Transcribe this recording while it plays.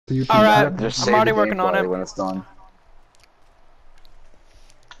Alright, Just I'm save already the working on gameplay it. when it's done.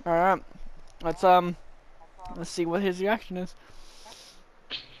 Alright. Let's see what his reaction is.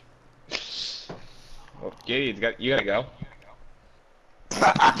 Okay, you gotta go.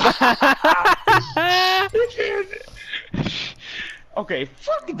 Okay,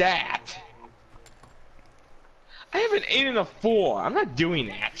 fuck that. I have an 8 and a 4. I'm not doing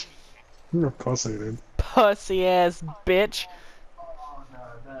that. You're a pussy, dude. Pussy ass bitch.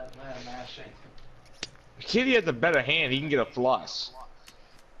 Kitty has a better hand. He can get a flush.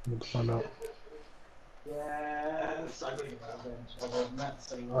 Let's find out.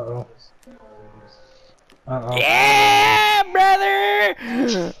 Uh-oh. Uh-oh. Yeah, brother!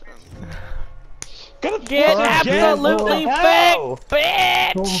 Get absolutely fucked,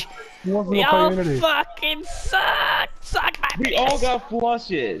 bitch! Y'all fucking suck! Suck my penis! We all got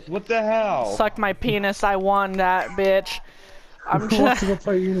flushes. What the hell? Suck my penis, I won that, bitch. I'm Who wants to just... go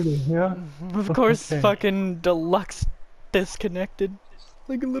play Unity, yeah? Of course, Okay. fucking Deluxe disconnected.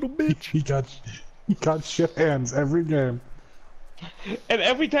 Like a little bitch. He got shit hands every game. And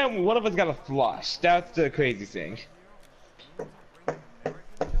every time one of us got a flush. That's the crazy thing.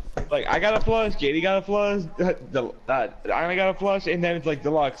 Like, I got a flush, JD got a flush, I got a flush, and then it's like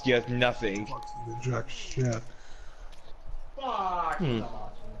Deluxe gets nothing. Jack shit.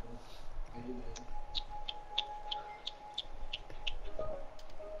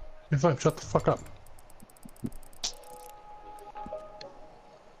 It's like, shut the fuck up.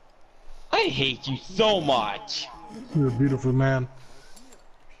 I hate you so much. You're a beautiful man.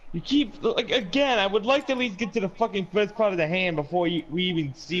 You keep, like, again, I would like to at least get to the fucking first part of the hand before we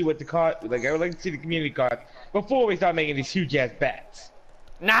even see what the card, like, I would like to see the community card before we start making these huge ass bets.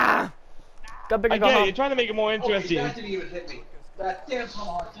 Nah! Go big I and go get it, home. you're trying to make it more interesting. That didn't even hit me. That damn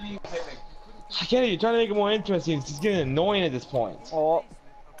tomahawk didn't even hit me. I get it, you're trying to make it more interesting. It's just getting annoying at this point. Oh.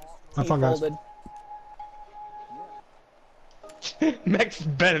 Have He fun, guys. folded. Max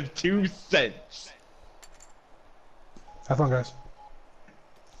bet of 2 cents. Have fun, guys.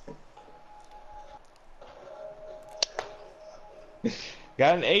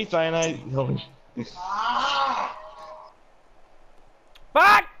 Got an ace, cyanide.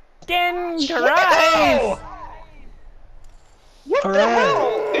 Fucking Christ! What the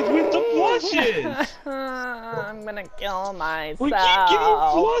hell? It's with the flushes! I'm gonna kill myself. We keep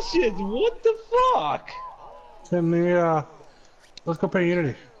getting flushes! What the fuck? Tim, let's go play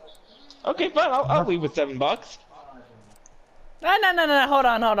Unity. Okay, fine, I'll leave with $7. No, hold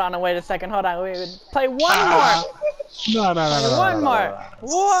on, wait a second, hold on, wait. Play one more! No. One more!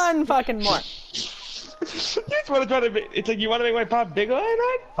 One fucking more! You just wanna try to it's like you wanna make my pop bigger,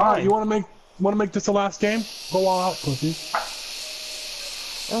 Cyanide? Alright, you wanna make this the last game? Go all out, pussy.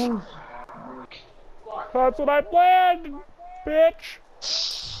 Oh. That's what I planned, bitch!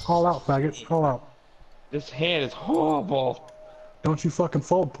 Call out, faggot. Call out. This hand is horrible. Don't you fucking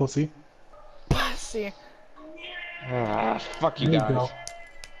fold, pussy. Pussy. Ah, fuck you There you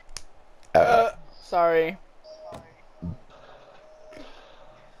guys. Sorry.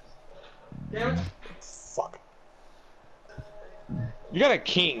 Fuck. You got a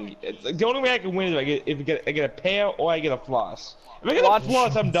king. It's like, the only way I can win is if I get a pair or I get a floss. If I get a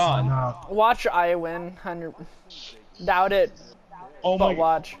floss, I'm done. Watch I win. 100. Doubt it. Oh But my.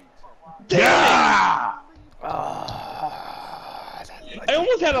 watch. Yeah! I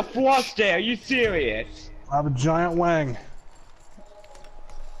almost had a floss there. Are you serious? I have a giant wang.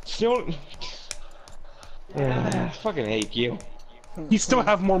 Still. Fucking hate you. You still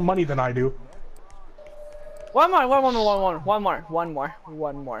have more money than I do. One more. One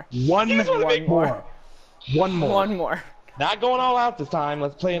more. Not going all out this time.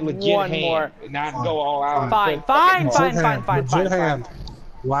 Let's play a legit One hand. more. Not go all out. Fine. Legit hand.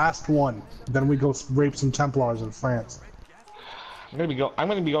 Last one. Then we go rape some Templars in France. I'm gonna be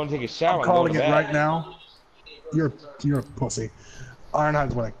going to take a shower. I'm calling and go it to bed. right now. You're a pussy.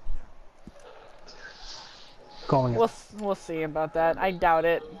 Ironhide's winning. Calling it. We'll see about that. I doubt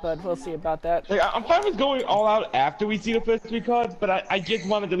it, but we'll see about that. Like, I'm fine with going all out after we see the first 3 cards, but I just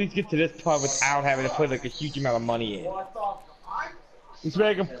wanted to at least get to this part without having to put like a huge amount of money in. This way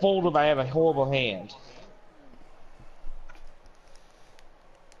I can fold if I have a horrible hand.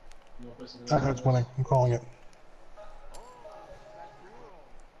 Ironhide's winning. I'm calling it.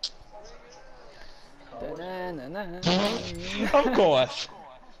 Of course.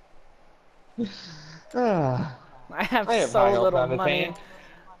 I have I have so high hopes little on this money. hand.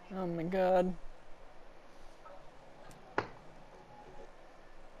 Oh my god.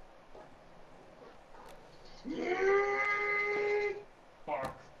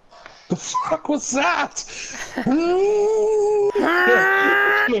 The fuck was that?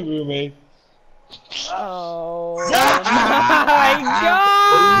 Look at me. Oh my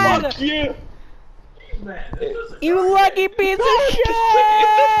god! Fuck you! You lucky piece of It's shit!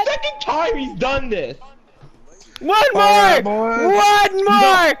 the second time he's done this. One more! Alright, boys. One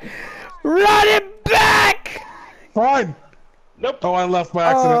more! Run it back! Fine. Nope. Oh, I left by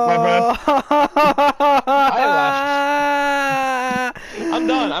accident. My bad. I'm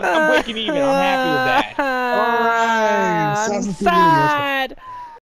done. I'm breaking even. I'm happy with that. Alright. I'm 17 minutes. fine.